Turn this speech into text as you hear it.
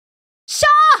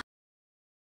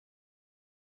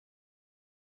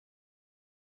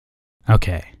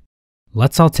Okay,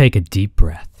 let's all take a deep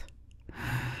breath.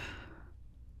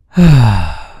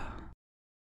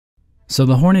 So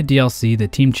the Hornet DLC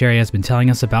that Team Cherry has been telling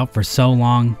us about for so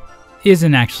long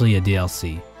isn't actually a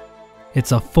DLC.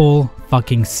 It's a full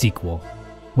fucking sequel,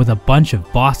 with a bunch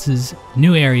of bosses,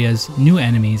 new areas, new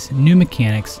enemies, new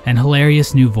mechanics, and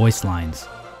hilarious new voice lines.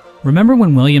 Remember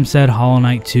when William said Hollow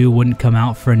Knight 2 wouldn't come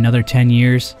out for another 10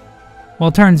 years? Well,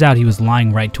 it turns out he was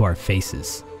lying right to our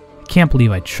faces. I can't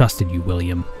believe I trusted you,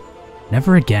 William.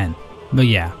 Never again. But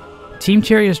yeah, Team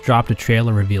Cherry has dropped a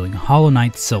trailer revealing Hollow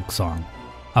Knight Silksong,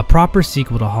 a proper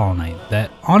sequel to Hollow Knight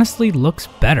that honestly looks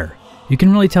better. You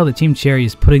can really tell that Team Cherry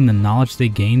is putting the knowledge they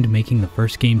gained making the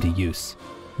first game to use.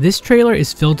 This trailer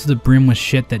is filled to the brim with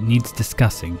shit that needs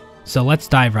discussing, so let's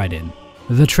dive right in.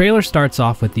 The trailer starts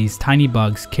off with these tiny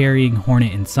bugs carrying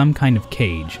Hornet in some kind of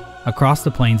cage across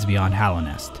the plains beyond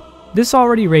Hallownest. This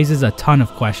already raises a ton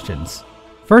of questions.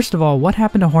 First of all, what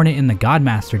happened to Hornet in the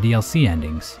Godmaster DLC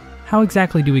endings? How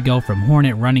exactly do we go from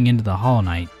Hornet running into the Hollow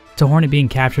Knight to Hornet being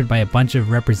captured by a bunch of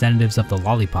representatives of the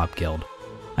Lollipop Guild?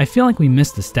 I feel like we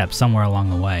missed a step somewhere along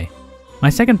the way. My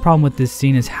second problem with this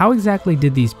scene is how exactly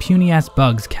did these puny ass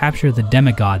bugs capture the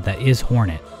demigod that is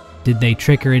Hornet? Did they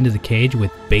trick her into the cage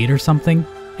with bait or something?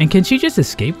 And can she just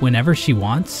escape whenever she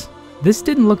wants? This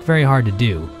didn't look very hard to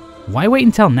do. Why wait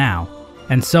until now?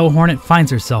 And so Hornet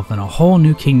finds herself in a whole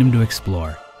new kingdom to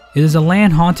explore. It is a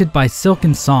land haunted by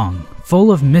silken song,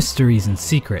 full of mysteries and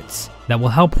secrets that will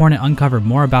help Hornet uncover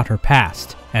more about her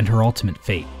past and her ultimate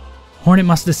fate. Hornet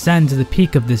must ascend to the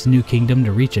peak of this new kingdom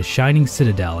to reach a shining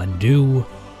citadel and do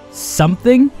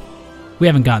something? We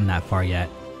haven't gotten that far yet.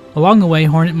 Along the way,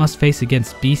 Hornet must face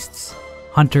against beasts,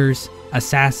 hunters,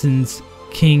 assassins,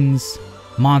 kings,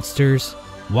 monsters,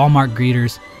 Walmart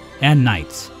greeters, and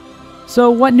knights. So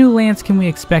what new lands can we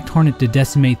expect Hornet to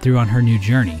decimate through on her new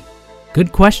journey?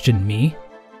 Good question, me.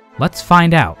 Let's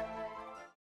find out.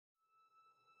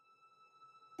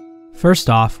 First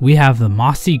off, we have the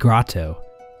Mossy Grotto.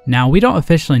 Now, we don't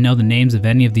officially know the names of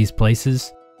any of these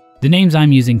places. The names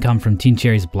I'm using come from Team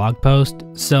Cherry's blog post,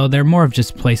 so they're more of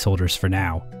just placeholders for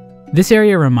now. This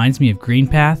area reminds me of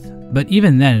Greenpath, but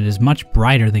even then it is much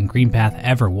brighter than Greenpath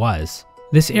ever was.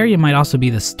 This area might also be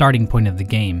the starting point of the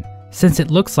game, since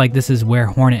it looks like this is where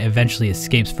Hornet eventually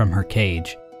escapes from her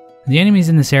cage. The enemies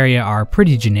in this area are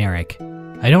pretty generic.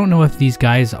 I don't know if these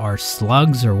guys are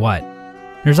slugs or what.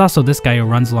 There's also this guy who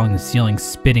runs along the ceiling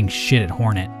spitting shit at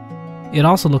Hornet. It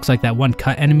also looks like that one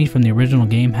cut enemy from the original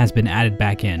game has been added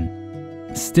back in.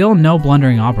 Still no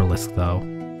blundering obelisk though.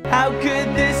 How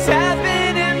could this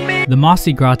happen to me? The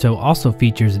Mossy Grotto also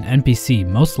features an NPC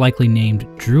most likely named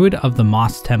Druid of the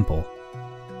Moss Temple.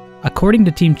 According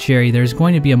to Team Cherry, there's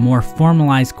going to be a more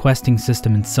formalized questing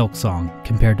system in Silksong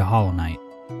compared to Hollow Knight.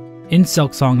 In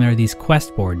Silksong, there are these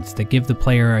quest boards that give the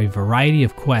player a variety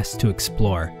of quests to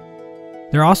explore.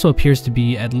 There also appears to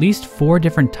be at least 4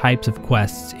 different types of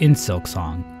quests in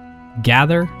Silksong: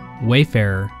 Gather,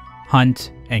 Wayfarer,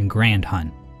 Hunt, and Grand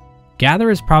Hunt. Gather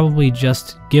is probably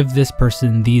just give this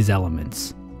person these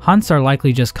elements. Hunts are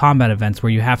likely just combat events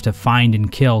where you have to find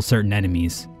and kill certain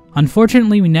enemies.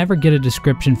 Unfortunately, we never get a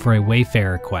description for a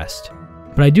Wayfarer quest,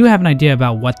 but I do have an idea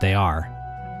about what they are.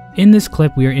 In this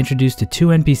clip, we are introduced to 2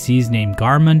 NPCs named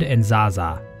Garmund and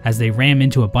Zaza, as they ram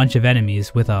into a bunch of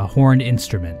enemies with a horned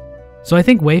instrument. So I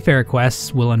think Wayfarer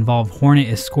quests will involve Hornet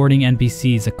escorting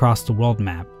NPCs across the world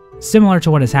map, similar to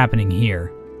what is happening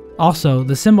here. Also,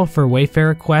 the symbol for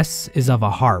Wayfarer quests is of a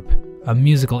harp, a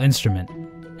musical instrument,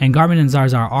 and Garmund and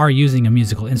Zaza are using a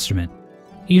musical instrument,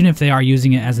 even if they are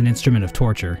using it as an instrument of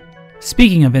torture.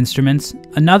 Speaking of instruments,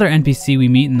 another NPC we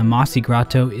meet in the Mossy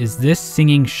Grotto is this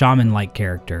singing shaman-like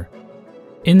character.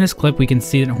 In this clip, we can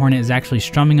see that Hornet is actually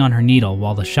strumming on her needle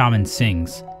while the shaman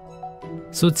sings.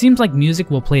 So it seems like music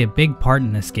will play a big part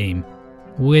in this game,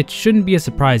 which shouldn't be a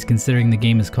surprise considering the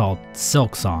game is called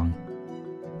Silksong.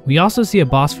 We also see a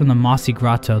boss from the Mossy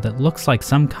Grotto that looks like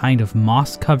some kind of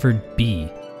moss-covered bee.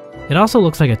 It also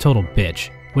looks like a total bitch,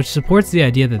 which supports the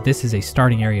idea that this is a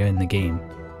starting area in the game.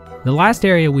 The last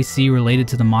area we see related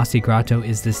to the Mossy Grotto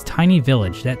is this tiny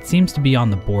village that seems to be on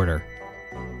the border.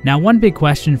 Now, one big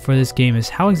question for this game is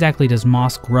how exactly does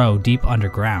moss grow deep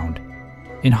underground?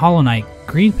 In Hollow Knight,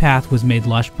 Greenpath was made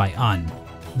lush by Un,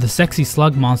 the sexy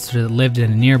slug monster that lived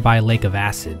in a nearby lake of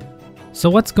acid. So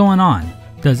what's going on?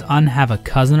 Does Un have a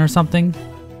cousin or something?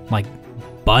 Like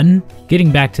Bun?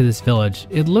 Getting back to this village,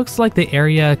 it looks like the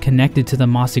area connected to the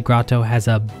Mossy Grotto has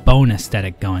a bone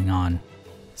aesthetic going on.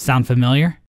 Sound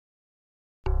familiar?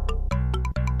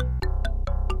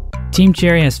 Team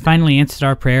Cherry has finally answered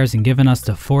our prayers and given us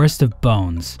the Forest of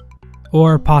Bones.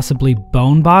 Or possibly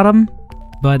Bone Bottom?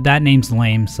 But that name's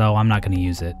lame, so I'm not going to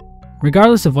use it.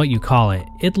 Regardless of what you call it,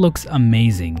 it looks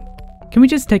amazing. Can we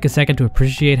just take a second to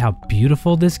appreciate how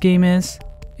beautiful this game is?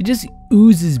 It just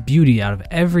oozes beauty out of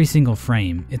every single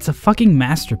frame. It's a fucking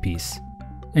masterpiece.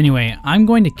 Anyway, I'm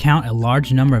going to count a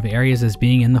large number of areas as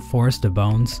being in the Forest of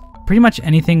Bones. Pretty much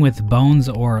anything with bones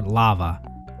or lava.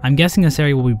 I'm guessing this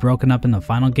area will be broken up in the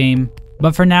final game,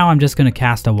 but for now I'm just going to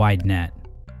cast a wide net.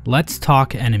 Let's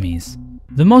talk enemies.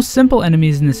 The most simple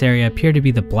enemies in this area appear to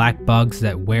be the black bugs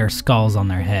that wear skulls on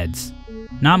their heads.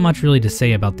 Not much really to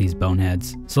say about these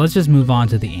boneheads, so let's just move on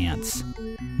to the ants.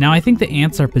 Now I think the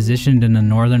ants are positioned in the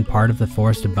northern part of the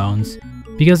Forest of Bones,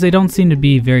 because they don't seem to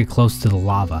be very close to the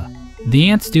lava. The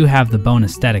ants do have the bone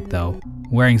aesthetic though,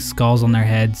 wearing skulls on their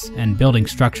heads and building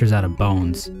structures out of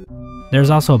bones. There's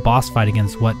also a boss fight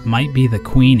against what might be the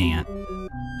queen ant.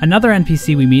 Another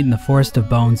NPC we meet in the Forest of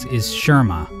Bones is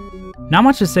Sherma. Not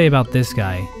much to say about this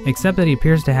guy, except that he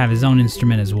appears to have his own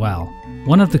instrument as well.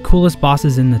 One of the coolest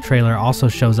bosses in the trailer also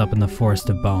shows up in the Forest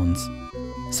of Bones.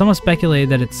 Some have speculated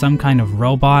that it's some kind of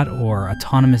robot or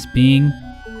autonomous being,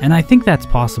 and I think that's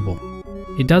possible.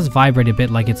 It does vibrate a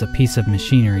bit like it's a piece of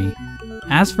machinery.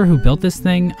 As for who built this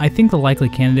thing, I think the likely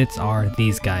candidates are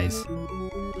these guys.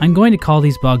 I'm going to call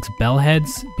these bugs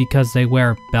bellheads because they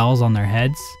wear bells on their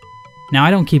heads. Now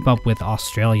I don't keep up with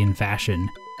Australian fashion,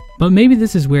 but maybe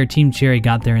this is where Team Cherry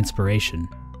got their inspiration.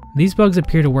 These bugs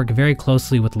appear to work very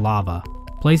closely with lava,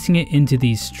 placing it into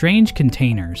these strange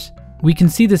containers. We can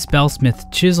see the spellsmith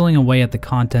chiseling away at the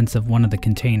contents of one of the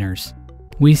containers.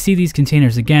 We see these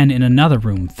containers again in another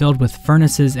room filled with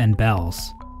furnaces and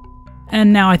bells.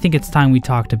 And now I think it's time we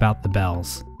talked about the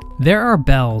bells. There are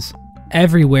bells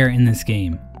everywhere in this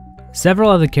game.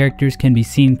 Several of the characters can be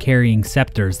seen carrying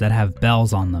scepters that have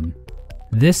bells on them.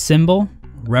 This symbol,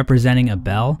 representing a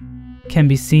bell, can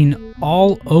be seen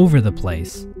all over the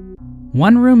place.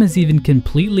 One room is even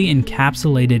completely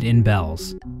encapsulated in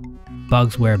bells.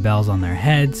 Bugs wear bells on their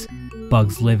heads,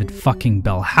 bugs live in fucking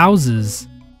bell houses,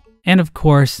 and of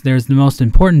course there's the most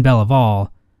important bell of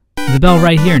all, the bell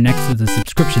right here next to the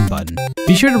subscription button.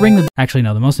 Be sure to ring the— actually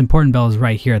no, the most important bell is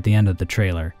right here at the end of the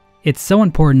trailer. It's so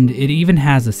important it even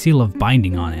has a seal of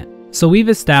binding on it. So we've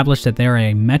established that there are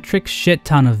a metric shit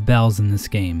ton of bells in this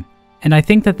game. And I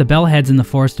think that the bell heads in the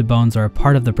Forest of Bones are a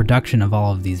part of the production of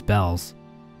all of these bells.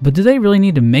 But do they really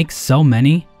need to make so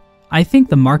many? I think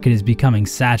the market is becoming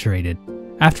saturated.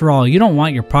 After all, you don't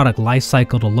want your product life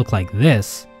cycle to look like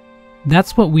this.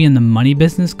 That's what we in the money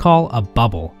business call a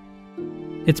bubble.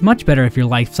 It's much better if your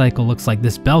life cycle looks like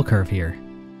this bell curve here.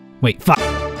 Wait, fuck.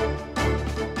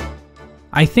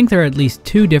 I think there are at least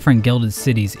 2 different Gilded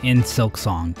Cities in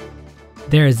Silksong.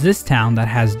 There is this town that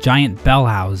has giant bell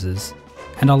houses,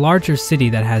 and a larger city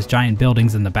that has giant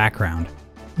buildings in the background.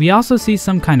 We also see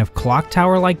some kind of clock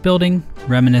tower-like building,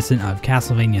 reminiscent of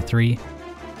Castlevania 3,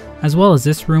 as well as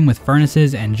this room with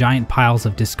furnaces and giant piles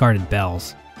of discarded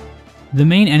bells. The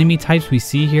main enemy types we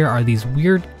see here are these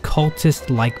weird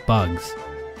cultist-like bugs.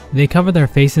 They cover their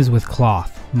faces with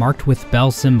cloth, marked with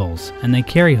bell symbols, and they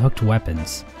carry hooked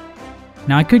weapons.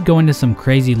 Now I could go into some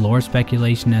crazy lore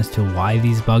speculation as to why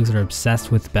these bugs are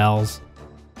obsessed with bells,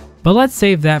 but let's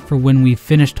save that for when we've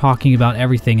finished talking about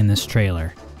everything in this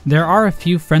trailer. There are a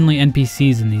few friendly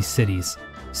NPCs in these cities,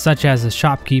 such as a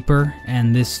shopkeeper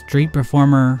and this street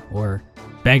performer or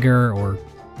beggar or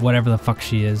whatever the fuck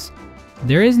she is.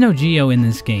 There is no Geo in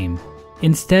this game.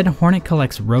 Instead, Hornet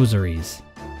collects rosaries.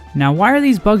 Now why are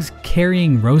these bugs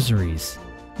carrying rosaries?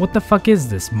 What the fuck is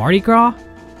this, Mardi Gras?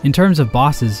 In terms of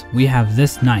bosses, we have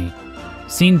this knight,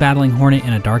 seen battling Hornet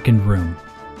in a darkened room.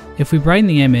 If we brighten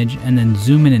the image and then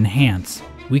zoom and enhance,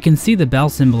 we can see the bell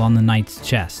symbol on the knight's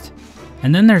chest.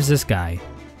 And then there's this guy.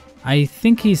 I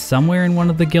think he's somewhere in one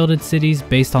of the Gilded Cities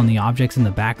based on the objects in the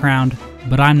background,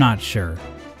 but I'm not sure.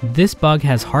 This bug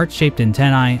has heart-shaped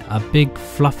antennae, a big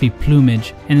fluffy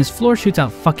plumage, and his floor shoots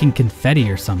out fucking confetti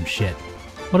or some shit.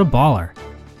 What a baller.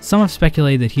 Some have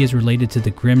speculated that he is related to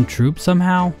the Grim Troop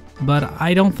somehow, but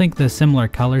I don't think the similar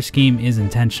color scheme is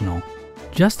intentional.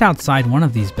 Just outside one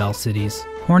of these bell cities,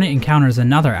 Hornet encounters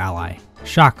another ally,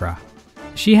 Chakra.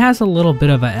 She has a little bit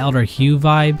of an Elder Hugh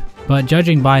vibe, but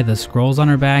judging by the scrolls on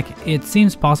her back, it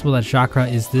seems possible that Chakra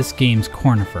is this game's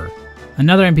Cornifer.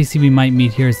 Another NPC we might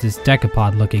meet here is this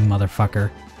decapod looking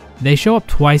motherfucker. They show up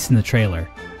twice in the trailer,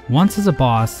 once as a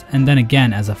boss and then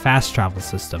again as a fast travel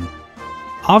system.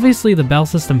 Obviously the bell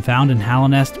system found in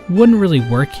Hallownest wouldn't really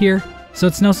work here, so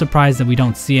it's no surprise that we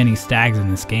don't see any stags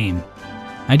in this game.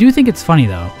 I do think it's funny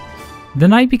though. The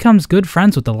knight becomes good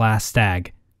friends with the last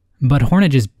stag, but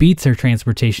Hornet just beats her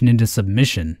transportation into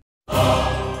submission.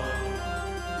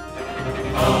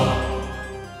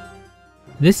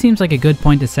 This seems like a good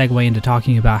point to segue into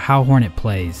talking about how Hornet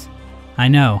plays. I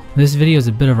know, this video is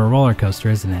a bit of a roller coaster,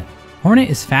 isn't it? Hornet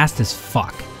is fast as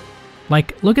fuck.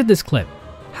 Like, look at this clip.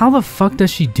 How the fuck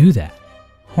does she do that?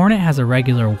 Hornet has a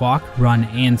regular walk, run,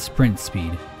 and sprint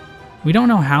speed. We don't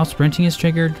know how sprinting is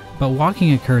triggered, but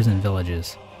walking occurs in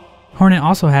villages. Hornet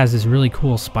also has this really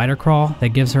cool spider crawl that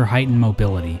gives her heightened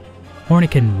mobility.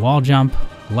 Hornet can wall jump,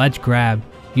 ledge grab,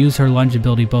 use her lunge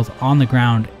ability both on the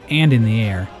ground and in the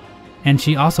air, and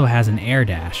she also has an air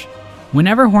dash.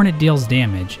 Whenever Hornet deals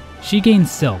damage, she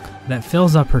gains silk that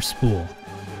fills up her spool.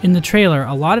 In the trailer,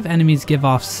 a lot of enemies give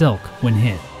off silk when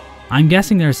hit. I'm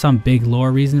guessing there's some big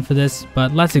lore reason for this,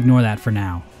 but let's ignore that for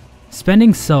now.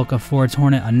 Spending silk affords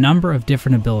Hornet a number of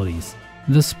different abilities.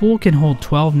 The spool can hold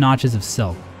 12 notches of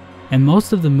silk, and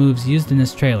most of the moves used in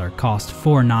this trailer cost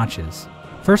 4 notches.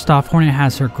 First off, Hornet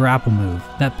has her grapple move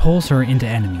that pulls her into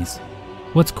enemies.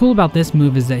 What's cool about this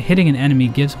move is that hitting an enemy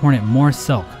gives Hornet more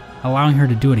silk, allowing her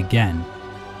to do it again.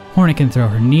 Hornet can throw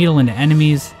her needle into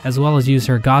enemies, as well as use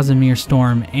her Gossamer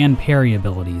Storm and parry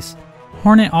abilities.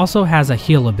 Hornet also has a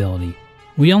heal ability.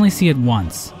 We only see it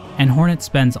once, and Hornet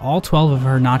spends all 12 of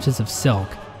her notches of silk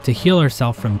to heal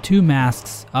herself from 2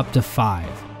 masks up to 5.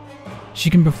 She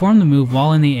can perform the move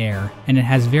while in the air, and it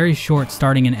has very short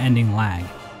starting and ending lag.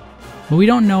 But we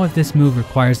don't know if this move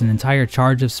requires an entire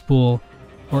charge of spool,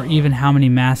 or even how many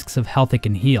masks of health it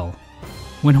can heal.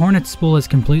 When Hornet's spool is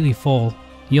completely full,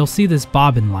 you'll see this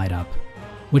bobbin light up,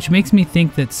 which makes me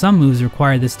think that some moves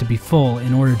require this to be full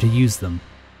in order to use them.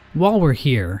 While we're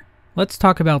here, let's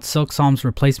talk about Silksong's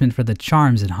replacement for the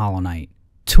charms in Hollow Knight,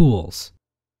 tools.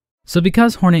 So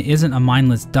because Hornet isn't a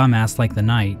mindless dumbass like the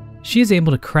Knight, she is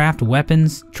able to craft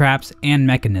weapons, traps, and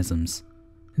mechanisms.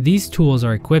 These tools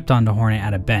are equipped onto Hornet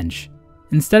at a bench.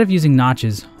 Instead of using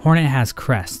notches, Hornet has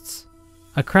crests.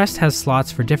 A crest has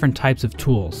slots for different types of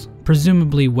tools,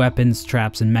 presumably weapons,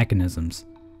 traps, and mechanisms.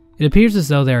 It appears as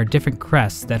though there are different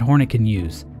crests that Hornet can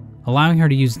use, allowing her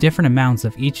to use different amounts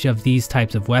of each of these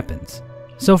types of weapons.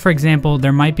 So for example,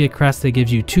 there might be a crest that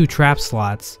gives you 2 trap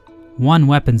slots, 1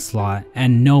 weapon slot,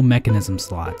 and no mechanism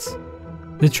slots.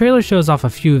 The trailer shows off a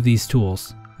few of these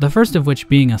tools, the first of which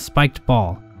being a spiked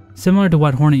ball, similar to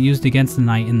what Hornet used against the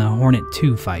Knight in the Hornet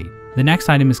 2 fight. The next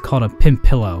item is called a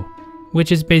Pimpillo,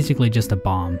 which is basically just a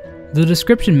bomb. The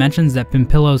description mentions that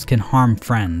Pimpillos can harm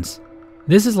friends.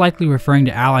 This is likely referring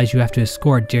to allies you have to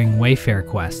escort during Wayfare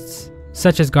quests,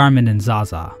 such as Garmin and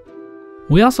Zaza.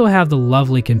 We also have the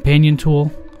lovely companion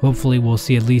tool. Hopefully we'll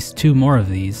see at least 2 more of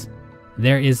these.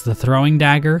 There is the throwing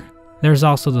dagger. There's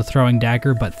also the throwing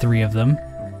dagger, but 3 of them.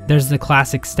 There's the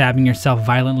classic stabbing yourself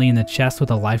violently in the chest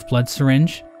with a lifeblood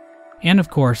syringe. And of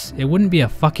course, it wouldn't be a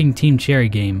fucking Team Cherry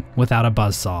game without a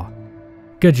buzzsaw.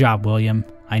 Good job, William.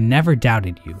 I never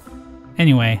doubted you.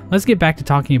 Anyway, let's get back to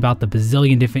talking about the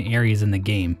bazillion different areas in the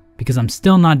game, because I'm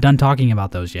still not done talking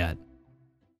about those yet.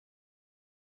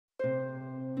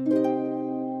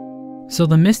 So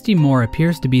the Misty Moor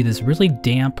appears to be this really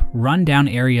damp, run-down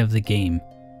area of the game.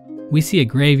 We see a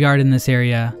graveyard in this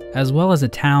area, as well as a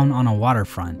town on a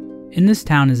waterfront. In this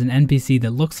town is an NPC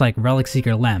that looks like Relic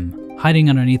Seeker Lem, hiding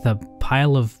underneath a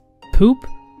pile of poop?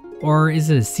 Or is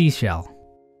it a seashell?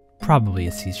 Probably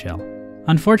a seashell.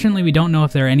 Unfortunately, we don't know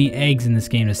if there are any eggs in this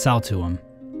game to sell to him.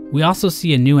 We also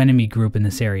see a new enemy group in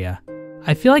this area.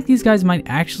 I feel like these guys might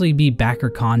actually be backer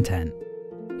content.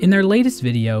 In their latest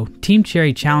video, Team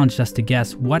Cherry challenged us to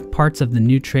guess what parts of the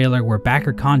new trailer were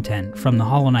backer content from the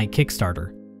Hollow Knight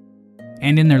Kickstarter.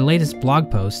 And in their latest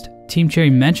blog post, Team Cherry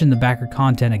mentioned the backer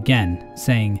content again,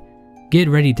 saying, "Get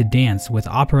ready to dance with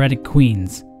operatic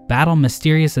queens, battle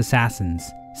mysterious assassins,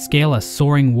 scale a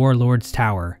soaring warlord's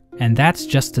tower, and that's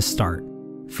just to start."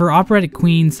 For operatic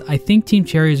queens, I think Team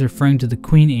Cherry is referring to the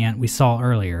queen ant we saw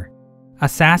earlier.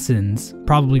 Assassins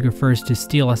probably refers to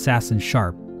Steel Assassin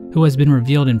Sharp, who has been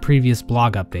revealed in previous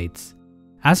blog updates.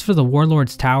 As for the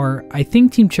warlord's tower, I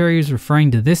think Team Cherry is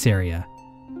referring to this area.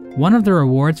 One of the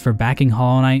rewards for backing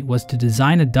Hollow Knight was to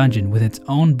design a dungeon with its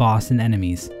own boss and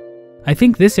enemies. I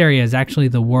think this area is actually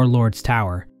the warlord's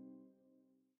tower.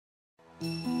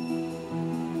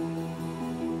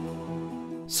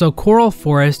 So Coral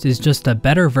Forest is just a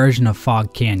better version of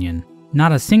Fog Canyon.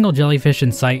 Not a single jellyfish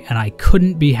in sight, and I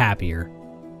couldn't be happier.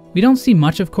 We don't see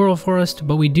much of Coral Forest,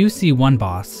 but we do see one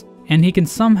boss, and he can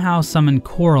somehow summon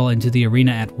coral into the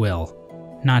arena at will.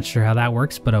 Not sure how that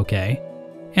works, but okay.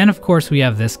 And of course we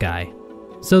have this guy.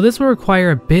 So this will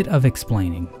require a bit of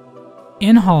explaining.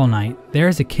 In Hollow Knight, there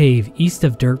is a cave east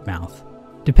of Dirtmouth.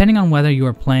 Depending on whether you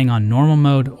are playing on normal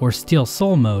mode or Steel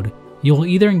Soul mode, you will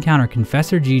either encounter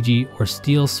Confessor Gigi or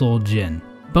Steel Soul Jin.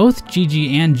 Both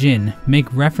Gigi and Jin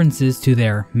make references to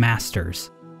their masters.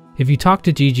 If you talk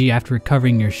to Gigi after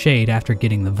recovering your shade after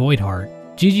getting the Void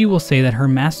Heart, Gigi will say that her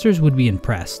masters would be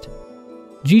impressed.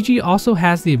 Gigi also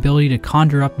has the ability to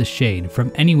conjure up the shade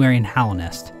from anywhere in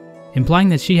Hallownest, implying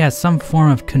that she has some form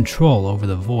of control over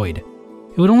the void.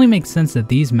 It would only make sense that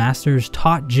these masters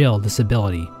taught Jill this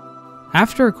ability.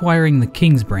 After acquiring the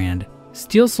King's brand,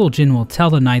 Steel Soul Jin will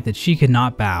tell the knight that she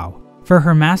cannot bow, for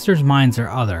her master's minds are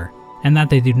other, and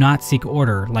that they do not seek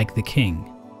order like the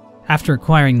king. After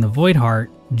acquiring the Void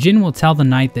Heart, Jin will tell the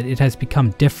knight that it has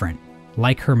become different,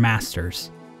 like her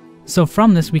masters. So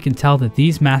from this we can tell that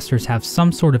these masters have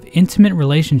some sort of intimate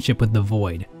relationship with the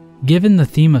Void. Given the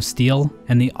theme of steel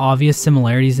and the obvious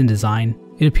similarities in design,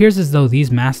 it appears as though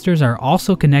these masters are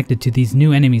also connected to these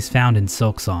new enemies found in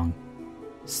Silksong.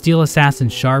 Steel Assassin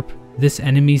Sharp, this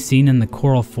enemy seen in the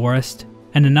Coral Forest,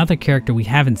 and another character we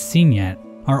haven't seen yet,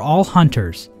 are all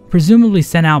hunters, presumably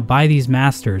sent out by these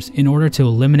masters in order to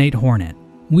eliminate Hornet.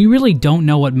 We really don't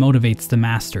know what motivates the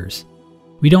masters.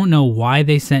 We don't know why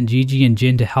they sent Gigi and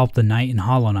Jin to help the knight in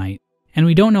Hollow Knight, and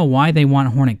we don't know why they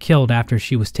want Hornet killed after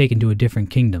she was taken to a different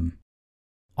kingdom.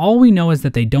 All we know is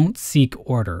that they don't seek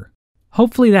order.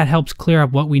 Hopefully that helps clear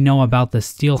up what we know about the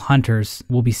steel hunters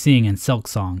we'll be seeing in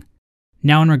Silksong.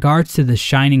 Now in regards to the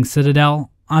Shining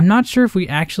Citadel, I'm not sure if we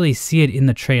actually see it in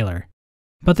the trailer,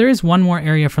 but there is one more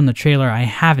area from the trailer I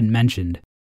haven't mentioned.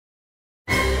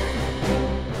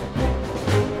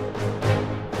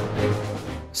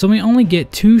 So we only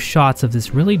get 2 shots of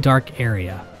this really dark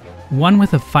area, one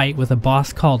with a fight with a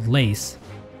boss called Lace,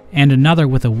 and another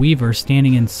with a weaver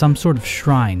standing in some sort of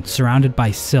shrine surrounded by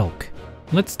silk.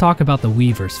 Let's talk about the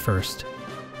weavers first.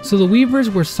 So the weavers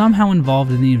were somehow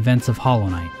involved in the events of Hollow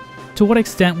Knight. To what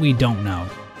extent we don't know.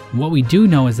 What we do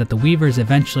know is that the weavers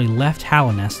eventually left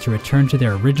Hallownest to return to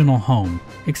their original home,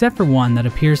 except for one that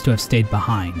appears to have stayed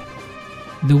behind.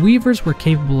 The weavers were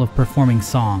capable of performing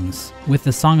songs, with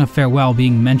the Song of Farewell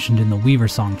being mentioned in the Weaver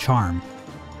Song charm.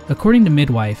 According to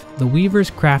Midwife, the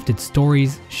weavers crafted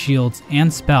stories, shields,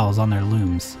 and spells on their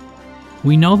looms.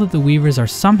 We know that the weavers are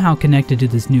somehow connected to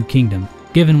this new kingdom,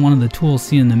 given one of the tools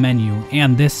seen in the menu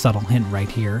and this subtle hint right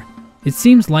here. It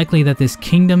seems likely that this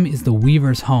kingdom is the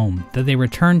weavers' home that they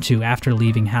returned to after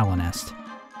leaving Hallownest.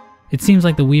 It seems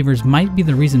like the weavers might be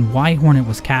the reason why Hornet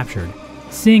was captured,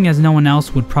 seeing as no one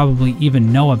else would probably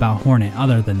even know about Hornet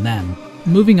other than them.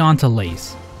 Moving on to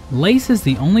Lace. Lace is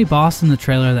the only boss in the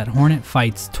trailer that Hornet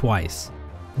fights twice.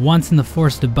 Once in the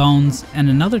Forest of Bones, and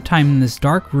another time in this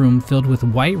dark room filled with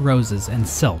white roses and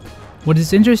silk. What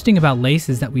is interesting about Lace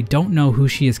is that we don't know who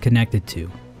she is connected to.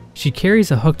 She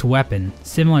carries a hooked weapon,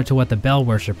 similar to what the Bell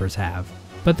Worshippers have,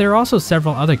 but there are also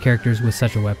several other characters with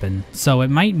such a weapon, so it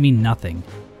might mean nothing.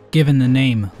 Given the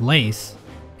name Lace,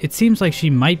 it seems like she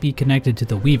might be connected to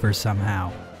the Weavers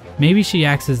somehow. Maybe she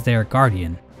acts as their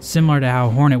guardian, similar to how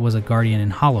Hornet was a guardian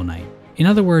in Hollow Knight. In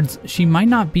other words, she might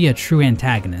not be a true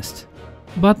antagonist.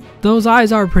 But those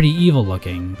eyes are pretty evil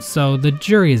looking, so the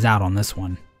jury is out on this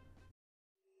one.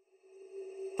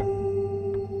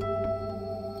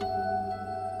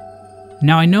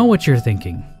 Now I know what you're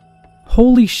thinking.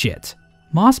 Holy shit,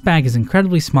 Mossbag is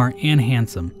incredibly smart and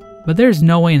handsome, but there's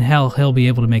no way in hell he'll be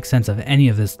able to make sense of any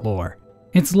of this lore.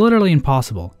 It's literally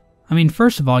impossible. I mean,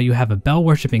 first of all, you have a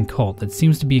bell-worshipping cult that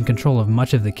seems to be in control of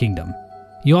much of the kingdom.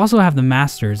 You also have the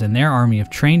Masters and their army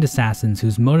of trained assassins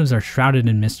whose motives are shrouded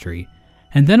in mystery.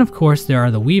 And then of course there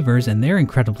are the Weavers and their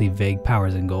incredibly vague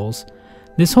powers and goals.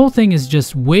 This whole thing is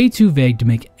just way too vague to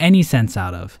make any sense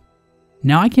out of.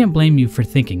 Now I can't blame you for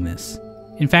thinking this.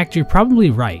 In fact, you're probably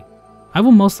right. I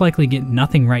will most likely get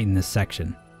nothing right in this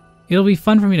section. It'll be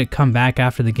fun for me to come back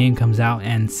after the game comes out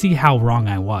and see how wrong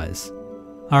I was.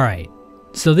 Alright,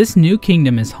 so this new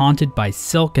kingdom is haunted by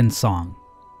silk and song.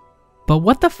 But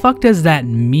what the fuck does that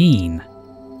mean?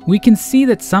 We can see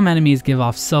that some enemies give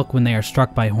off silk when they are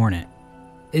struck by Hornet.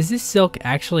 Is this silk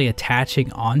actually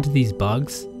attaching onto these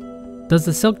bugs? Does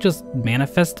the silk just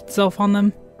manifest itself on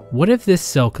them? What if this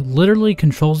silk literally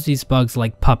controls these bugs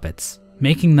like puppets,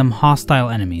 making them hostile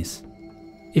enemies?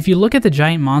 If you look at the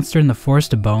giant monster in the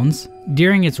Forest of Bones,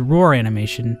 during its roar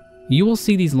animation, you will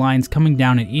see these lines coming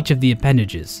down at each of the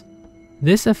appendages.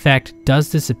 This effect does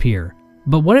disappear,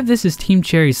 but what if this is Team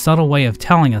Cherry's subtle way of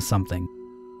telling us something?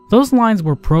 Those lines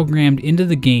were programmed into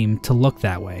the game to look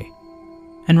that way.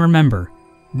 And remember,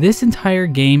 this entire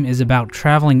game is about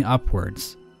traveling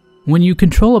upwards. When you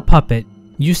control a puppet,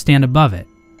 you stand above it.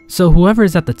 So whoever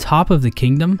is at the top of the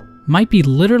kingdom might be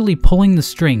literally pulling the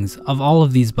strings of all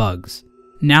of these bugs.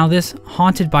 Now this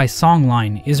haunted by song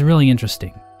line is really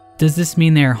interesting. Does this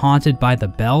mean they are haunted by the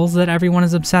bells that everyone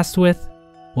is obsessed with?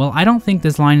 Well, I don't think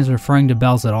this line is referring to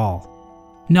bells at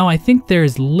all. No, I think there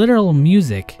is literal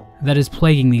music that is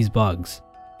plaguing these bugs.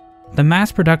 The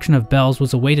mass production of bells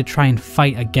was a way to try and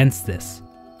fight against this.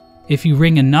 If you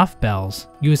ring enough bells,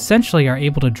 you essentially are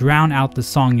able to drown out the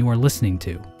song you are listening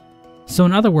to. So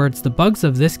in other words, the bugs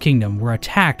of this kingdom were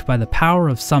attacked by the power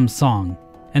of some song,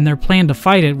 and their plan to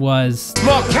fight it was...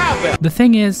 The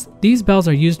thing is, these bells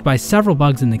are used by several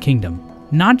bugs in the kingdom,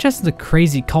 not just the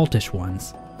crazy cultish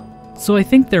ones. So I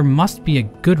think there must be a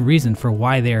good reason for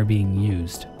why they are being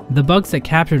used. The bugs that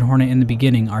captured Hornet in the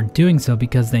beginning are doing so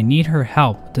because they need her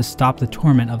help to stop the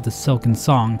torment of the silken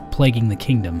song plaguing the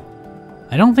kingdom.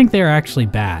 I don't think they are actually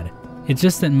bad, it's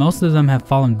just that most of them have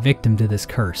fallen victim to this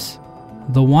curse.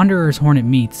 The wanderers Hornet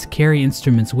meets carry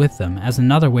instruments with them as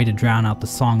another way to drown out the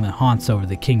song that haunts over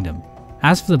the kingdom.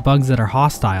 As for the bugs that are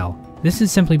hostile, this is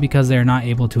simply because they are not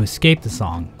able to escape the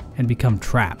song and become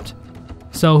trapped.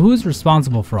 So who is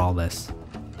responsible for all this?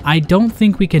 I don't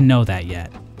think we can know that yet.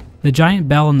 The giant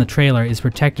bell in the trailer is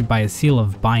protected by a seal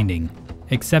of binding,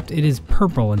 except it is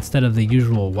purple instead of the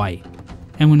usual white.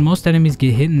 And when most enemies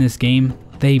get hit in this game,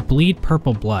 they bleed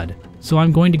purple blood. So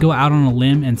I'm going to go out on a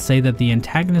limb and say that the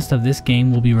antagonist of this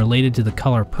game will be related to the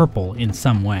color purple in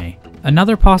some way.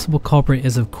 Another possible culprit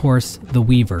is of course the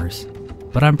Weavers,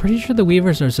 but I'm pretty sure the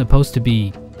Weavers are supposed to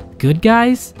be good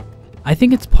guys? I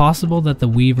think it's possible that the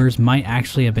Weavers might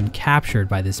actually have been captured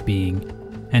by this being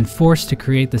and forced to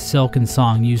create the silken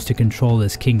song used to control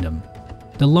this kingdom.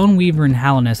 The lone Weaver in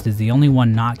Hallownest is the only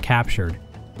one not captured,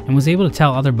 and was able to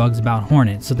tell other bugs about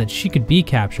Hornet so that she could be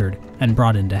captured and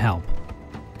brought in to help.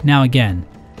 Now again,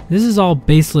 this is all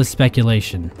baseless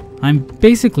speculation. I'm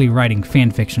basically writing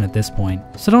fanfiction at this point,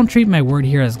 so don't treat my word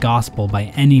here as gospel by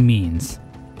any means.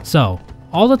 So,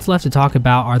 all that's left to talk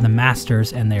about are the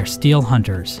Masters and their Steel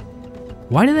Hunters.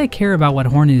 Why do they care about what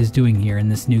Hornet is doing here in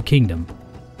this new kingdom?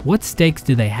 What stakes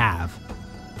do they have?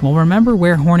 Well, remember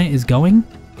where Hornet is going?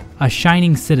 A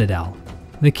shining citadel.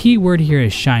 The key word here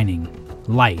is shining.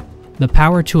 Light. The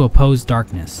power to oppose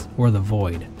darkness, or the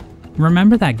void.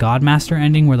 Remember that Godmaster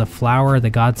ending where the flower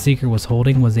the Godseeker was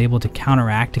holding was able to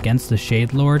counteract against the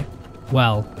Shade Lord?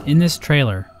 Well, in this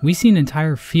trailer, we see an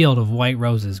entire field of white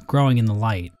roses growing in the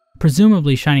light,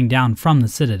 presumably shining down from the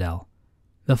citadel.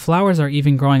 The flowers are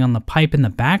even growing on the pipe in the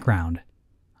background.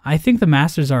 I think the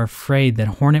Masters are afraid that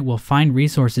Hornet will find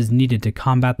resources needed to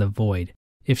combat the void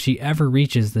if she ever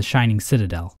reaches the Shining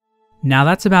Citadel. Now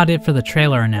that's about it for the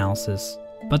trailer analysis,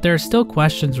 but there are still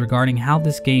questions regarding how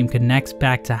this game connects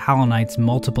back to Hollow Knight's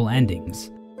multiple endings.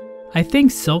 I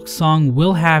think Silksong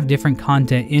will have different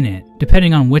content in it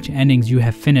depending on which endings you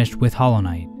have finished with Hollow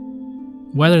Knight.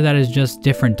 Whether that is just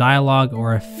different dialogue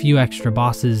or a few extra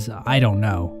bosses, I don't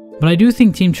know. But I do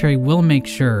think Team Cherry will make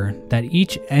sure that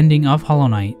each ending of Hollow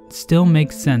Knight still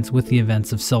makes sense with the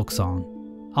events of Silksong.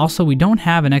 Also, we don't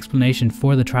have an explanation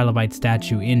for the Trilobite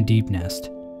statue in Deep Nest.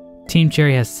 Team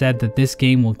Cherry has said that this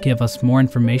game will give us more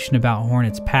information about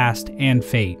Hornet's past and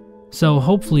fate, so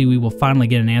hopefully we will finally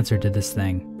get an answer to this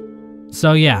thing.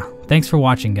 So yeah, thanks for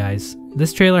watching guys.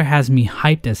 This trailer has me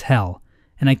hyped as hell,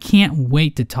 and I can't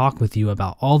wait to talk with you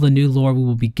about all the new lore we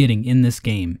will be getting in this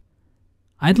game.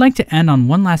 I'd like to end on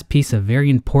one last piece of very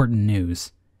important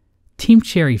news. Team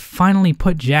Cherry finally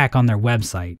put Jack on their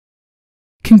website.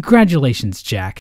 Congratulations, Jack!